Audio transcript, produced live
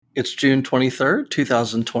It's June 23rd,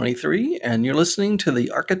 2023, and you're listening to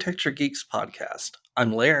the Architecture Geeks podcast.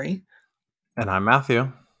 I'm Larry, And I'm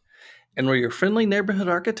Matthew. and we're your friendly neighborhood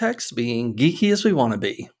architects being geeky as we want to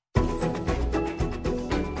be.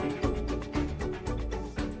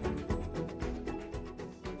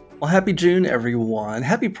 Well, happy June, everyone.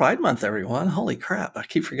 Happy Pride Month, everyone. Holy crap, I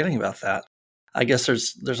keep forgetting about that. I guess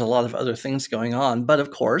there's a lot of other things going on, but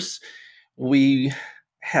of course, we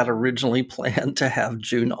had originally planned to have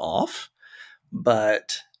June off.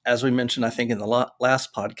 But as we mentioned, I think in the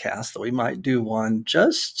last podcast, that we might do one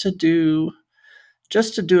just to do a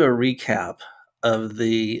recap of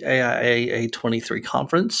the AIA A'23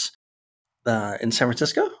 conference in San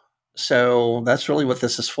Francisco. So that's really what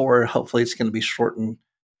this is for. Hopefully, it's going to be short and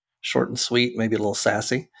sweet, maybe a little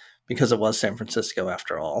sassy, because it was San Francisco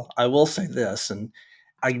after all. I will say this, and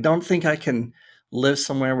I don't think I can live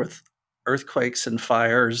somewhere with earthquakes and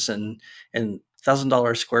fires and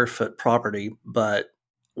 $1,000 square foot property, but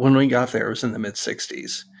when we got there, it was in the mid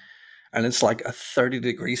 60s, and it's like a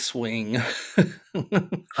 30-degree swing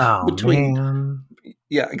Oh between, man.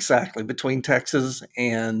 yeah, exactly, between Texas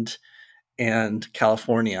and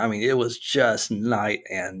California. I mean, it was just night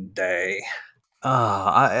and day.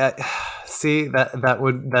 I see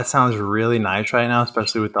that sounds really nice right now,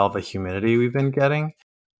 especially with all the humidity we've been getting.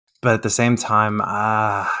 But at the same time,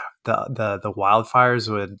 the wildfires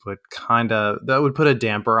would kind of that would put a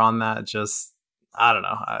damper on that. Just I don't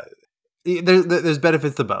know. There's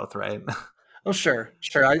benefits to both, right? Oh, sure,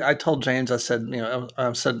 sure. I told James, I said,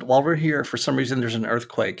 I said, while we're here, for some reason there's an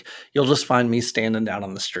earthquake, you'll just find me standing down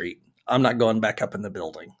on the street. I'm not going back up in the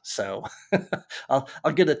building. So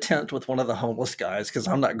I'll get a tent with one of the homeless guys because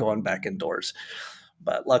I'm not going back indoors.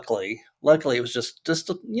 But luckily it was just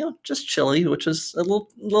chilly, which is a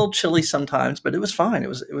little chilly sometimes, but it was fine. It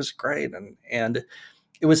was great, and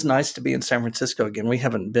it was nice to be in San Francisco again. We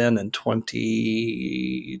haven't been in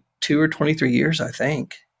 22 or 23 years, I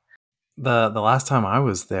think. The last time I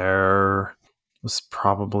was there was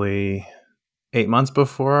probably 8 months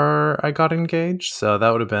before I got engaged. So that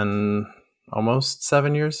would have been almost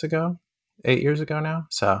 7 years ago, 8 years ago now.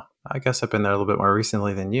 So I guess I've been there a little bit more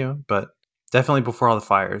recently than you, but definitely before all the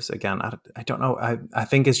fires. Again, I don't know. I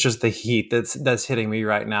think it's just the heat that's hitting me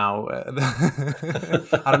right now.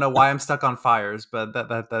 I don't know why I'm stuck on fires, but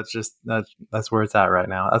that's where it's at right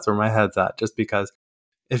now. That's where my head's at, just because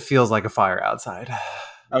it feels like a fire outside.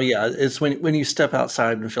 Oh yeah, it's when you step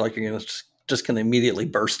outside and feel like you're just going to immediately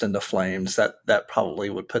burst into flames. That probably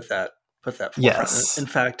would put that forefront. In Yes.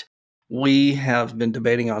 fact, we have been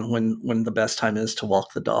debating on when the best time is to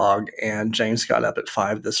walk the dog, and James got up at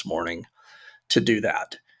 5 this morning to do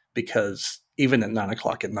that because even at 9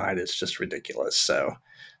 o'clock at night, it's just ridiculous. So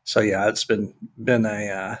yeah, it's been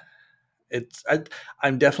a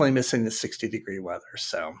I'm definitely missing the 60-degree weather.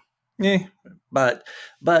 So yeah, but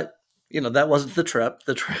that wasn't the trip.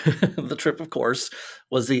 The trip, of course,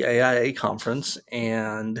 was the AIA conference,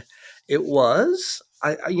 and it was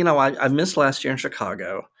I missed last year in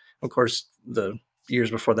Chicago. Of course, the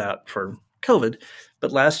years before that for COVID,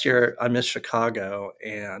 but last year I missed Chicago,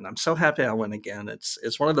 and I'm so happy I went again.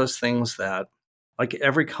 It's one of those things that, like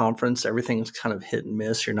every conference, everything's kind of hit and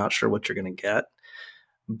miss. You're not sure what you're going to get,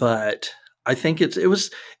 but I think it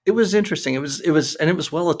was interesting. It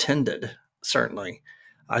was well attended. Certainly,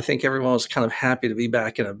 I think everyone was kind of happy to be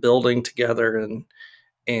back in a building together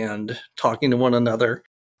and talking to one another.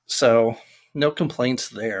 So no complaints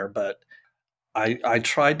there. But I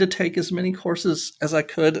tried to take as many courses as I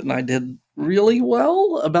could, and I did really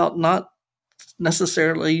well about not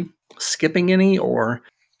necessarily skipping any or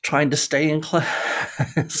trying to stay in class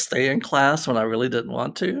stay in class when I really didn't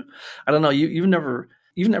want to. I don't know. You've never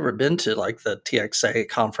been to like the TXA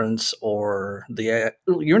conference or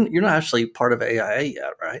you're not actually part of AIA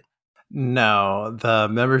yet, right? No, the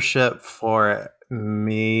membership for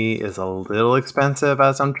me is a little expensive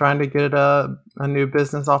as I'm trying to get a new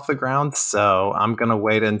business off the ground. So I'm gonna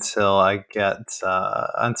wait until I get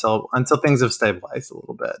until things have stabilized a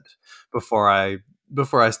little bit before I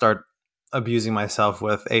start abusing myself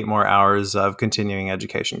with 8 more hours of continuing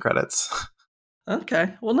education credits.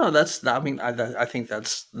 Okay. Well, no, I mean, I think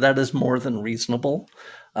that is more than reasonable.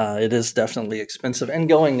 It is definitely expensive, and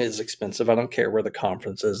going is expensive. I don't care where the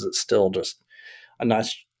conference is; it's still just a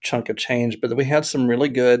nice chunk of change. But we had some really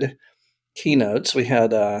good keynotes. We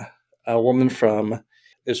had a woman from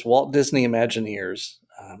is Walt Disney Imagineers.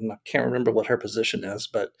 I can't remember what her position is,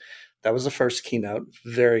 but that was the first keynote.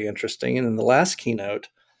 Very interesting. And then the last keynote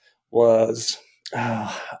was,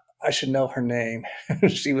 I should know her name.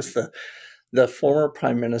 She was the former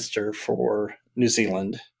prime minister for New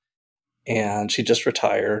Zealand, and she just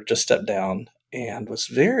retired, just stepped down. and was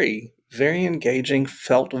very, very engaging,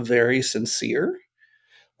 felt very sincere.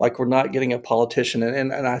 Like we're not getting a politician.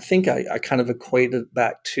 And I think I kind of equated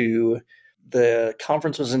back to the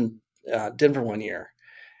conference was in Denver one year,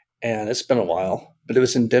 and it's been a while, but it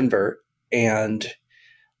was in Denver. And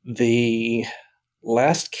the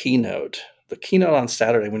last keynote, the keynote on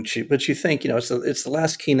Saturday, but you think, it's the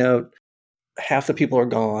last keynote, half the people are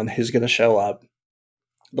gone, who's going to show up?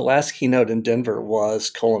 The last keynote in Denver was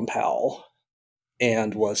Colin Powell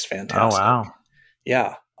and was Oh, fantastic. wow.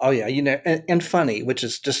 Yeah. Oh, yeah. And funny, which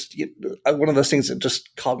is just one of those things that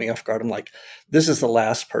just caught me off guard. I'm like, this is the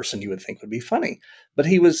last person you would think would be funny, but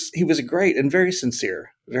he was great and very sincere,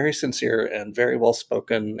 and very well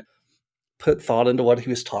spoken. Put thought into what he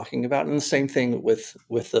was talking about, and the same thing with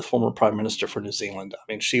the former prime minister for New Zealand.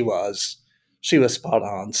 I mean, she was spot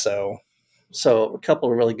on. So a couple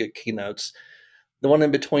of really good keynotes. The one in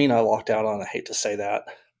between I walked out on. I hate to say that,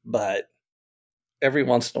 but every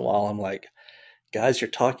once in a while I'm like, guys, you're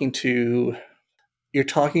talking to the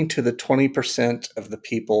 20% of the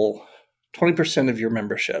people, 20% of your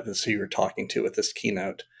membership is who you're talking to with this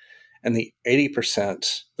keynote. And the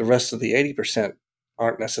 80%, the rest of the 80%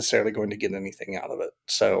 aren't necessarily going to get anything out of it.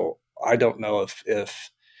 So I don't know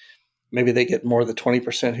if maybe they get more of the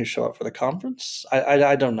 20% who show up for the conference.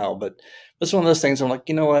 I don't know, but it's one of those things I'm like,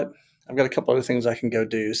 you know what? I've got a couple other things I can go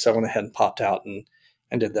do. So I went ahead and popped out and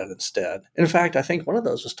did that instead. In fact, I think one of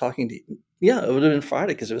those was talking to you. Yeah, it would have been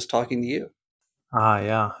Friday because it was talking to you. Ah,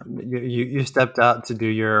 yeah. You stepped out to do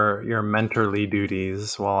your mentorly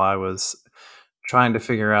duties while I was trying to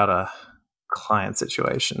figure out a client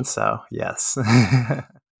situation. So, yes.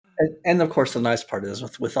 And of course, the nice part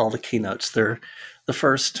is with all the keynotes, they're the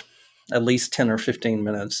first at least 10 or 15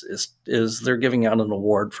 minutes is they're giving out an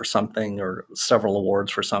award for something or several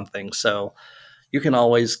awards for something. So you can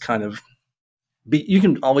always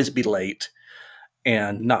be late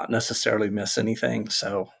and not necessarily miss anything.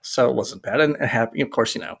 So it wasn't bad, and happy, of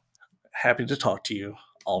course, happy to talk to you,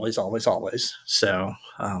 always, always, always. So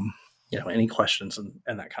any questions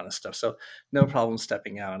and that kind of stuff. So no problem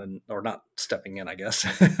stepping out, or not stepping in, I guess,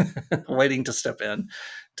 waiting to step in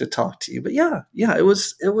to talk to you. But yeah, it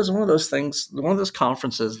was one of those things, one of those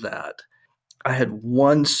conferences that I had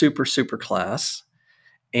one super super class,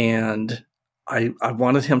 and I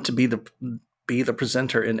wanted him to be the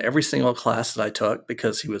presenter in every single class that I took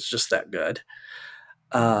because he was just that good.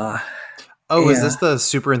 Uh, Oh, is and this the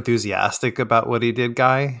super enthusiastic about what he did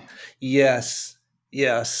guy? yes,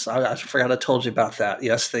 yes, I forgot I told you about that.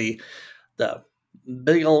 Yes, the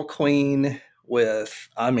big old queen with,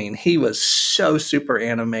 I mean, he was so super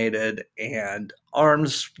animated and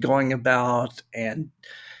arms going about, and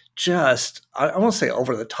just, I won't say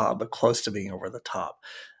over the top, but close to being over the top.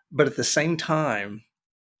 But at the same time,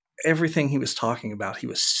 everything he was talking about, he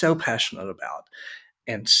was so passionate about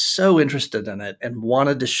and so interested in it and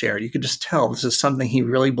wanted to share. You could just tell this is something he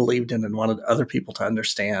really believed in and wanted other people to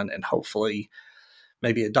understand and hopefully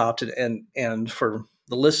maybe adopt it. And for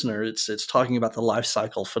the listener, it's talking about the life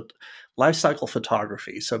cycle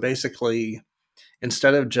photography. So basically,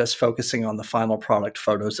 instead of just focusing on the final product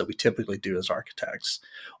photos that we typically do as architects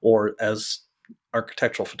or as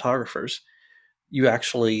architectural photographers, you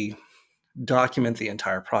actually document the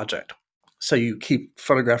entire project. So you keep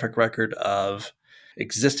photographic record of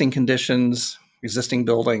existing conditions, existing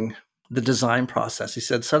building, the design process. He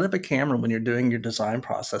said, set up a camera when you're doing your design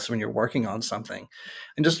process, when you're working on something,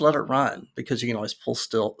 and just let it run because you can always pull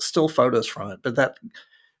still photos from it. But that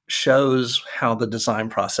shows how the design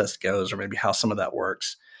process goes, or maybe how some of that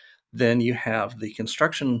works. Then you have the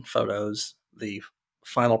construction photos, the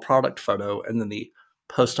final product photo, and then the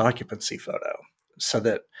post occupancy photo, so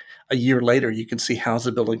that a year later you can see how's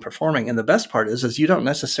the building performing. And the best part is you don't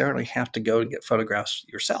necessarily have to go and get photographs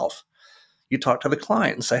yourself. You talk to the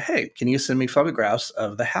client and say, hey, can you send me photographs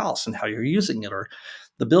of the house and how you're using it, or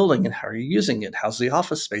the building and how you're using it? How's the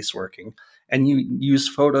office space working? And you use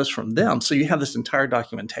photos from them. So you have this entire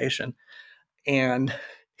documentation. And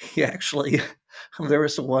he actually, there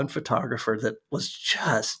was one photographer that was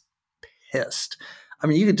just pissed. I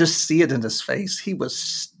mean, you could just see it in his face. He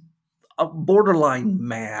was borderline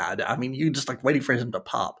mad. I mean, you just like waiting for him to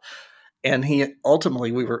pop. And he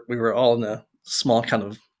ultimately, we were all in a small kind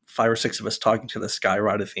of five or six of us talking to this guy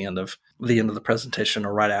right at the end of the presentation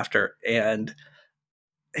or right after, and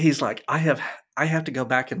he's like, I have to go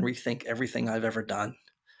back and rethink everything I've ever done,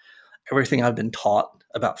 everything I've been taught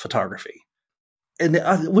about photography, and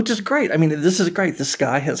which is great. I mean, this is great. This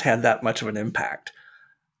guy has had that much of an impact.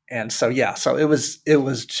 And so, yeah, so it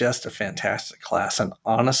was just a fantastic class. And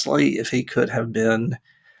honestly, if he could have been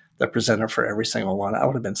the presenter for every single one, I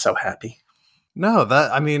would have been so happy. No,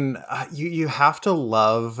 that I mean, you have to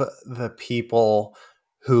love the people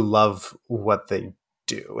who love what they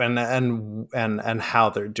do and how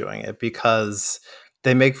they're doing it, because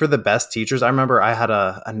they make for the best teachers. I remember I had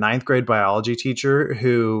a ninth grade biology teacher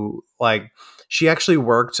who, like, she actually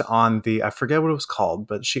worked on the, I forget what it was called,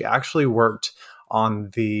 but she actually worked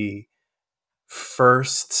on the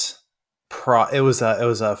first it was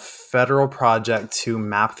a federal project to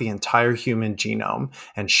map the entire human genome,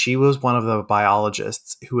 and she was one of the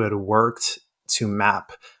biologists who had worked to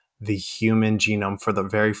map the human genome for the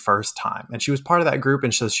very first time, and she was part of that group,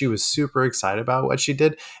 and so she was super excited about what she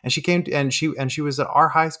did, and she came to, and she was at our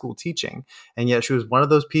high school teaching, and yet she was one of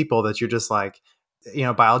those people that you're just like,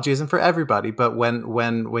 biology isn't for everybody, but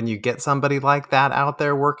when you get somebody like that out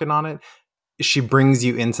there working on it, she brings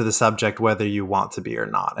you into the subject whether you want to be or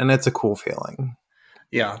not, and it's a cool feeling.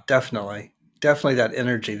 Yeah, definitely. Definitely that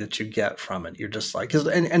energy that you get from it. You're just like,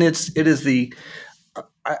 and it is the,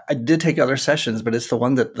 I did take other sessions, but it's the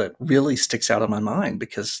one that really sticks out in my mind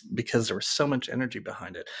because there was so much energy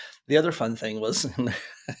behind it. The other fun thing was,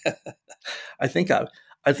 I think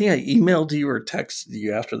I think I emailed you or texted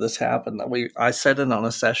you after this happened. I said it on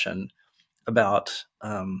a session about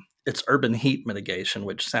its urban heat mitigation,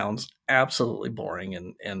 which sounds absolutely boring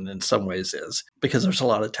and in some ways is because there's a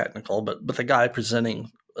lot of technical. But the guy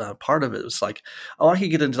presenting part of it was like, oh, I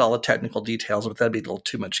could get into all the technical details, but that'd be a little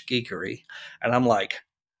too much geekery. And I'm like,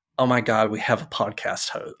 oh my god, we have a podcast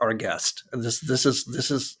host or a guest, and this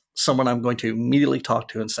is someone I'm going to immediately talk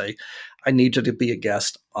to and say, I need you to be a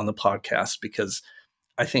guest on the podcast because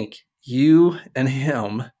I think you and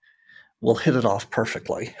him will hit it off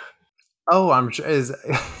perfectly. Oh, I'm sure is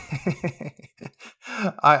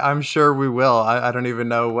I'm sure we will. I don't even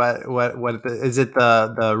know is it,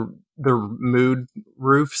 the mood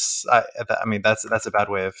roofs. I mean, that's a bad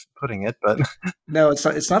way of putting it, but No, it's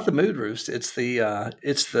not. It's not the mood roost. It's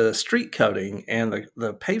the street coating and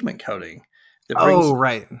the pavement coating that brings oh,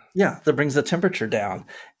 right. yeah that brings the temperature down.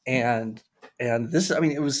 And this, I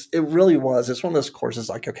mean, it really was. It's one of those courses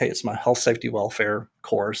like, okay, it's my health safety welfare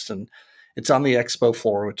course, and it's on the expo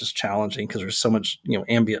floor, which is challenging because there's so much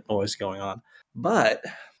ambient noise going on. But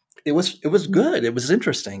it was good. It was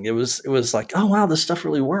interesting. It was like, oh wow, this stuff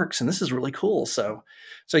really works, and this is really cool. So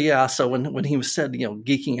yeah. So when he was said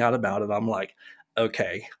geeking out about it, I'm like,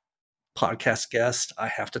 okay, podcast guest. I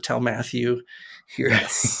have to tell Matthew here.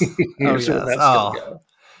 Yes. Oh, Here's where yes. that's gonna Oh, go.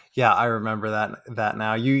 yeah, I remember that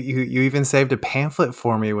now. You even saved a pamphlet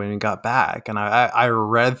for me when you got back, and I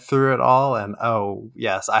read through it all, and oh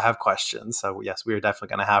yes, I have questions. So yes, we are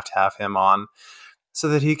definitely going to have him on so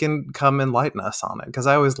that he can come enlighten us on it, because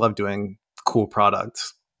I always love doing cool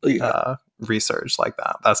product Yeah, research like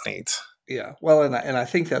that. That's neat. yeah. Well, and I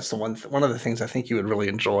think that's one of the things I think you would really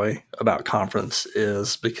enjoy about conference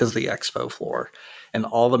is because the expo floor and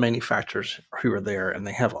all the manufacturers who are there, and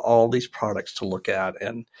they have all these products to look at,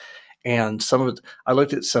 and some of it. I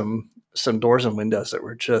looked at some doors and windows that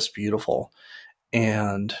were just beautiful,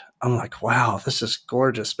 and I'm like, wow, this is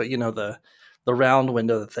gorgeous. But the round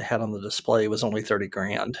window that they had on the display was only 30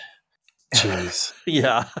 grand. Jeez.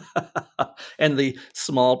 Yeah. And the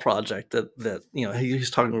small project that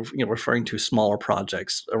he's talking, referring to smaller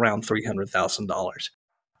projects around $300,000.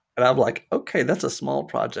 And I'm like, okay, that's a small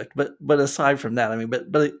project. But aside from that, I mean,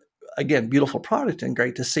 but again, beautiful product and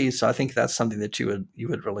great to see. So I think that's something that you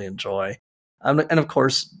would really enjoy. And of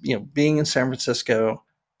course, being in San Francisco,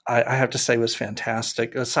 I have to say was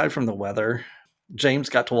fantastic. Aside from the weather, James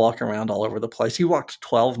got to walk around all over the place. He walked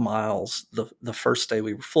 12 miles the first day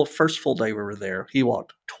first full day we were there. He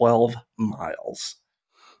walked 12 miles.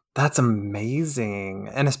 That's amazing.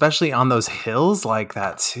 And especially on those hills like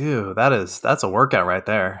that too. That's a workout right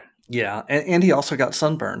there. Yeah, and he also got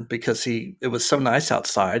sunburned because it was so nice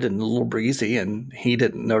outside and a little breezy, and he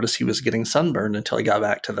didn't notice he was getting sunburned until he got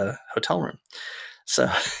back to the hotel room. So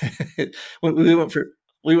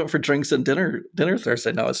we went for drinks and dinner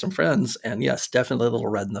Thursday night with some friends, and yes, definitely a little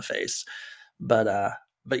red in the face. But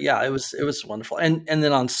yeah, it was wonderful. And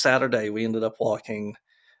then on Saturday we ended up walking.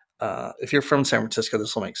 If you're from San Francisco,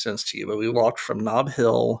 this will make sense to you. But we walked from Nob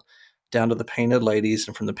Hill down to the Painted Ladies,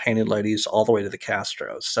 and from the Painted Ladies all the way to the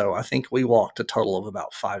Castros. So I think we walked a total of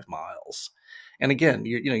about 5 miles. And again,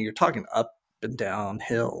 you're talking up and down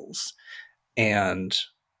hills, and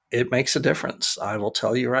it makes a difference. I will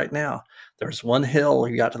tell you right now. There's one hill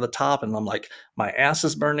you got to the top, and I'm like, my ass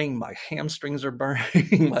is burning, my hamstrings are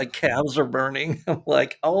burning, my calves are burning. I'm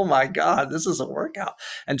like, oh my god, this is a workout.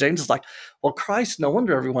 And James is like, well, Christ, no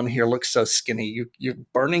wonder everyone here looks so skinny. You're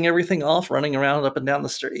burning everything off, running around up and down the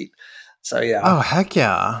street. So yeah, Oh, heck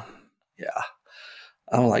yeah. yeah.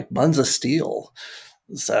 I'm like buns of steel.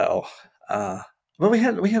 So Uh, but we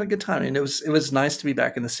had a good time, and it was nice to be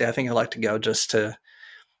back in the city. I think I'd like to go just to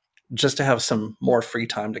have some more free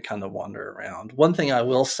time to kind of wander around. One thing I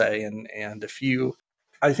will say, and if you,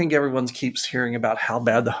 I think everyone keeps hearing about how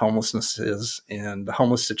bad the homelessness is and the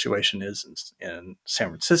homeless situation is in San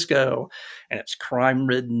Francisco, and it's crime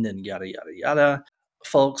ridden and yada yada yada.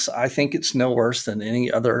 Folks, I think it's no worse than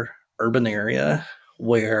any other urban area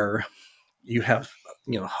where you have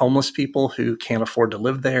homeless people who can't afford to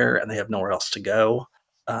live there and they have nowhere else to go.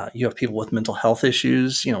 You have people with mental health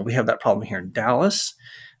issues. We have that problem here in Dallas.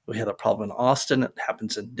 We have a problem in Austin. It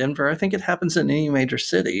happens in Denver. I think it happens in any major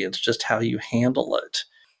city. It's just how you handle it.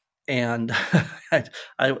 And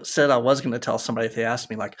I said I was going to tell somebody if they asked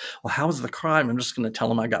me, like, well, how was the crime? I'm just going to tell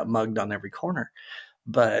them I got mugged on every corner.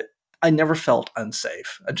 But I never felt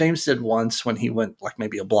unsafe. James did once when he went like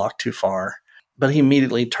maybe a block too far, but he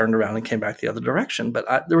immediately turned around and came back the other direction. But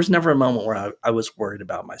there was never a moment where I was worried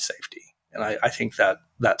about my safety. And I think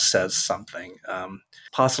that says something.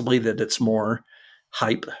 Possibly that it's more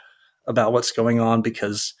hype about what's going on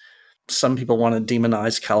because some people want to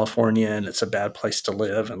demonize California and it's a bad place to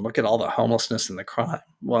live and look at all the homelessness and the crime.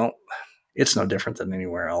 Well, it's no different than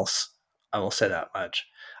anywhere else. I will say that much.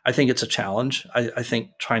 I think it's a challenge. I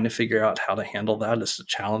think trying to figure out how to handle that is a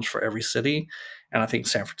challenge for every city. And I think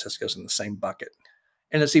San Francisco's in the same bucket.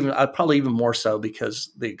 And it's even probably even more so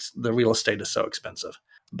because the real estate is so expensive.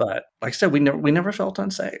 But like I said, we never felt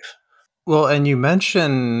unsafe. Well, and you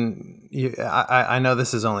mentioned, I know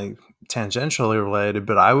this is only tangentially related,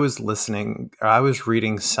 but I was listening, or I was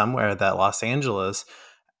reading somewhere that Los Angeles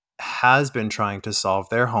has been trying to solve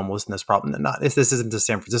their homelessness problem. And not, this isn't a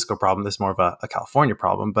San Francisco problem, this is more of a California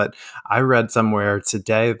problem. But I read somewhere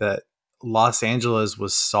today that Los Angeles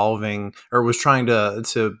was solving, or was trying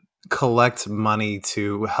to collect money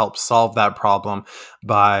to help solve that problem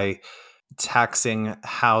by taxing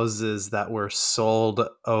houses that were sold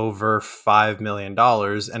over $5 million,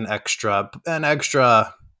 an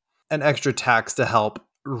extra tax to help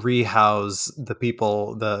rehouse the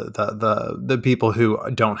people, the people who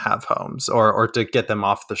don't have homes, or to get them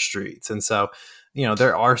off the streets. And so,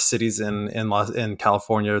 there are cities in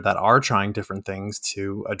California that are trying different things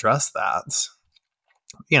to address that.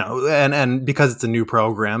 And because it's a new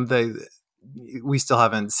program, we still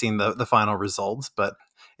haven't seen the final results. But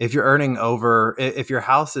if your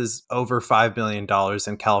house is over $5 million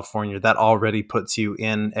in California, that already puts you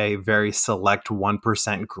in a very select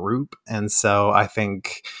 1% group. And so I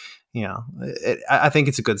think, I think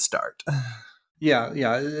it's a good start. Yeah,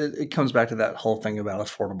 yeah. It comes back to that whole thing about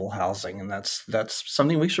affordable housing, and that's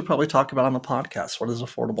something we should probably talk about on the podcast. What does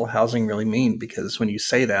affordable housing really mean? Because when you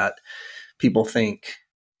say that, people think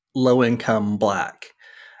low income black,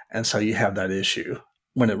 and so you have that issue.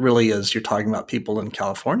 When it really is, you're talking about people in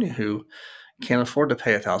California who can't afford to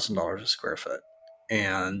pay $1,000 a square foot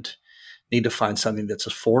and need to find something that's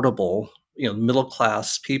affordable. Middle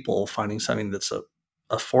class people finding something that's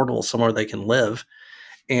affordable, somewhere they can live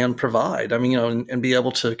and provide. I mean, and be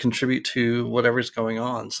able to contribute to whatever's going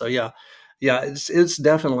on. So yeah, yeah, it's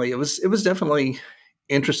definitely it was definitely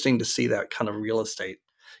interesting to see that kind of real estate.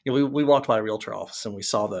 We walked by a realtor office and we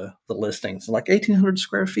saw the listings like 1,800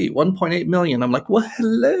 square feet, 1.8 million. I'm like, well,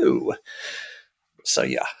 hello. So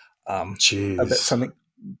yeah, a bit Jeez. something.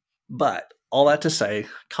 But all that to say,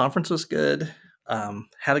 conference was good.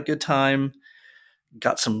 Had a good time.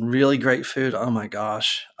 Got some really great food. Oh my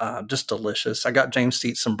gosh, just delicious. I got James to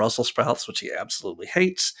eat some Brussels sprouts, which he absolutely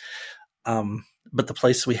hates. But the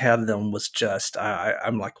place we had them was just,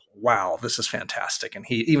 I'm like, wow, this is fantastic. And I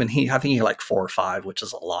think he had like 4 or 5, which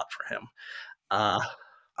is a lot for him. Uh,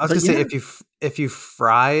 I was but gonna say, yeah, if you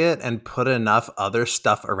fry it and put enough other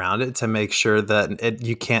stuff around it to make sure that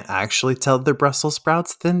you can't actually tell they're Brussels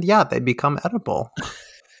sprouts, then yeah, they become edible.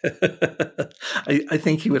 I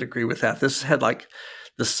think he would agree with that. This had like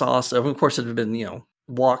the sauce. Of course, it had been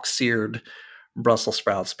wok seared Brussels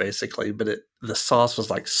sprouts basically, but the sauce was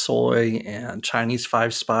like soy and Chinese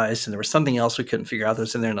 5 spice, and there was something else we couldn't figure out that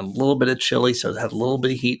was in there, and a little bit of chili, so it had a little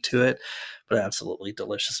bit of heat to it, but absolutely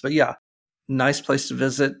delicious. But yeah, nice place to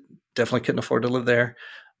visit. Definitely couldn't afford to live there.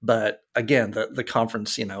 But again, the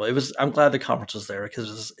conference, it was. I'm glad the conference was there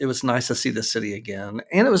because it was nice to see the city again,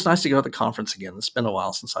 and it was nice to go to the conference again. It's been a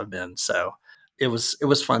while since I've been, so it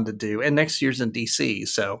was fun to do. And next year's in DC,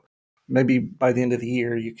 so maybe by the end of the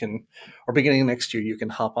year you can, or beginning of next year, you can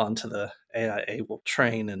hop onto the AIA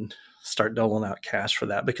train and start doling out cash for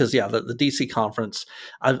that. Because yeah, the DC conference,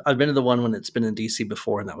 I've been to the one when it's been in DC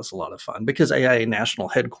before, and that was a lot of fun because AIA national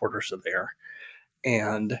headquarters are there,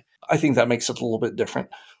 and I think that makes it a little bit different.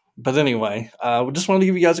 But anyway, we just wanted to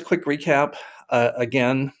give you guys a quick recap.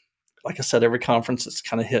 Again, like I said, every conference is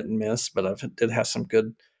kind of hit and miss, but I did have some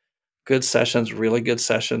good sessions, really good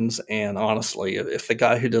sessions. And honestly, if the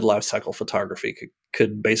guy who did life cycle photography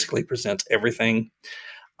could basically present everything,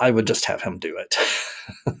 I would just have him do it.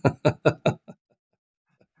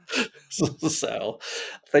 So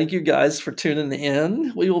thank you guys for tuning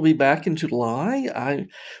in. We will be back in July.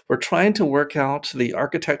 We're trying to work out the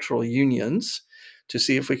architectural unions to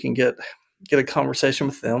see if we can get a conversation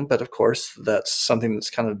with them. But of course, that's something that's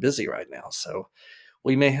kind of busy right now. So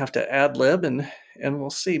we may have to ad lib, and we'll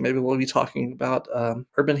see. Maybe we'll be talking about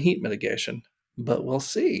urban heat mitigation, but we'll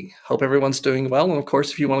see. Hope everyone's doing well. And of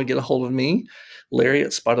course, if you want to get a hold of me, Larry at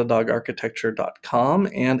spotteddog.architecture.com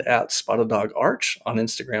and at spotteddog.arch on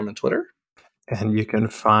Instagram and Twitter. And you can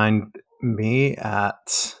find me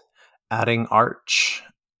at adding arch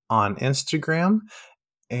on Instagram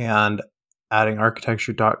and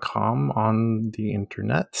addingarchitecture.com on the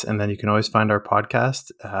internet. And then you can always find our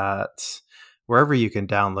podcast at wherever you can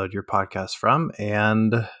download your podcast from,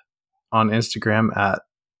 and on Instagram at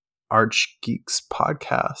Arch Geeks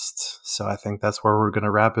Podcast. So I think that's where we're going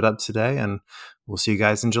to wrap it up today, and we'll see you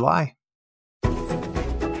guys in July.